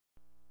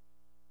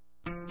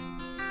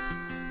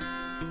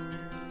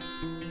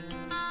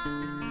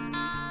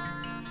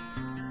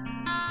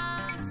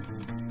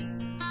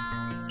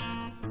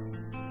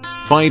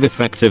5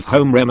 effective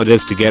home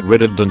remedies to get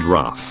rid of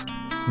dandruff.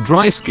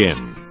 Dry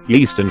skin,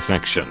 yeast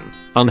infection,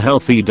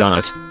 unhealthy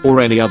diet, or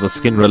any other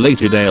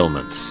skin-related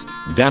ailments.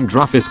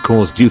 Dandruff is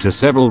caused due to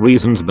several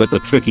reasons, but the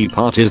tricky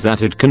part is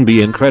that it can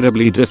be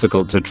incredibly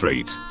difficult to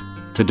treat.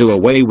 To do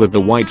away with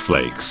the white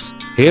flakes,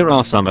 here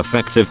are some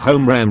effective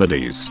home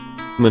remedies.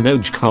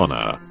 Manoj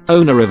Khanna,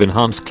 owner of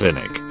Enhance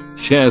Clinic,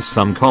 shares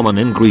some common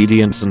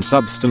ingredients and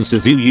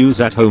substances you use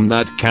at home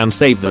that can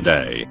save the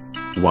day.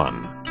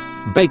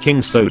 1.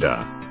 Baking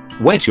soda.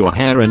 Wet your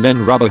hair and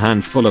then rub a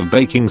handful of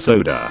baking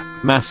soda,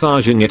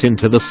 massaging it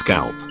into the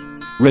scalp.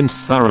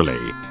 Rinse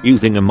thoroughly,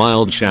 using a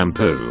mild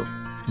shampoo.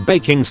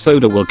 Baking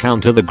soda will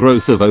counter the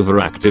growth of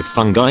overactive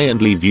fungi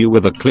and leave you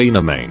with a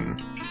cleaner mane.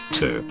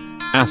 2.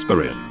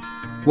 Aspirin.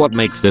 What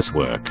makes this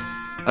work?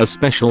 A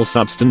special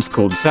substance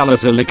called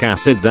salicylic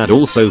acid that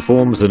also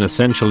forms an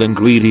essential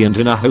ingredient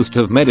in a host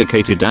of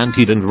medicated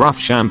anti-dandruff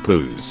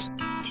shampoos.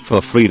 For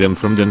freedom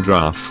from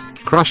dandruff,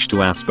 crush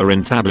 2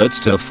 aspirin tablets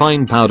to a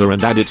fine powder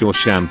and add it to your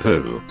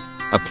shampoo.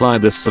 Apply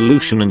this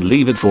solution and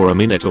leave it for a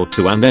minute or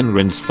 2 and then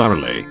rinse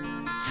thoroughly.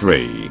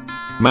 3.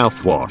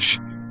 Mouthwash.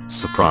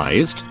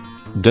 Surprised?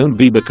 Don't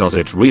be, because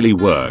it really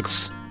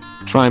works.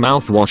 Try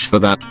mouthwash for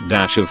that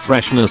dash of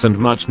freshness and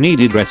much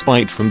needed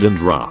respite from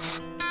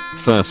dandruff.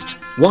 First,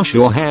 wash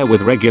your hair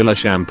with regular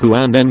shampoo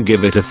and then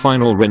give it a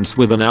final rinse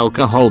with an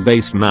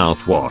alcohol-based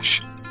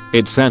mouthwash.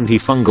 Its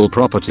anti-fungal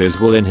properties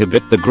will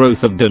inhibit the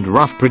growth of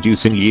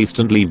dandruff-producing yeast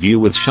and leave you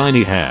with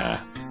shiny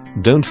hair.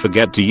 Don't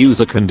forget to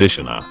use a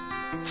conditioner.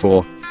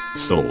 4.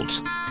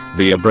 Salt.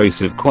 The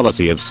abrasive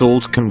quality of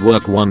salt can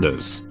work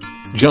wonders.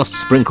 Just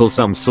sprinkle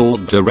some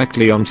salt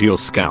directly onto your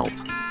scalp.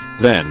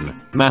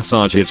 Then,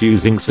 massage it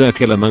using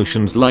circular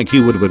motions like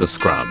you would with a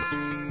scrub.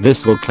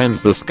 This will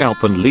cleanse the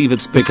scalp and leave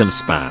it spick and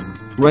span,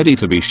 ready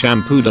to be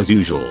shampooed as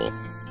usual.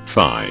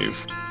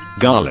 5.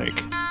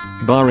 Garlic.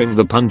 Barring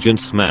the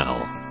pungent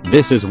smell,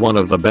 this is one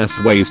of the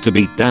best ways to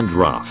beat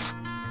dandruff.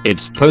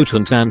 Its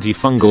potent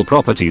antifungal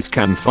properties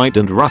can fight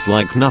dandruff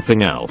like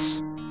nothing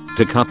else.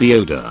 To cut the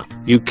odor,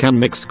 you can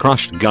mix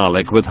crushed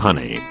garlic with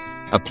honey.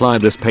 Apply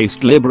this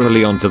paste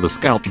liberally onto the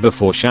scalp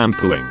before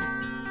shampooing.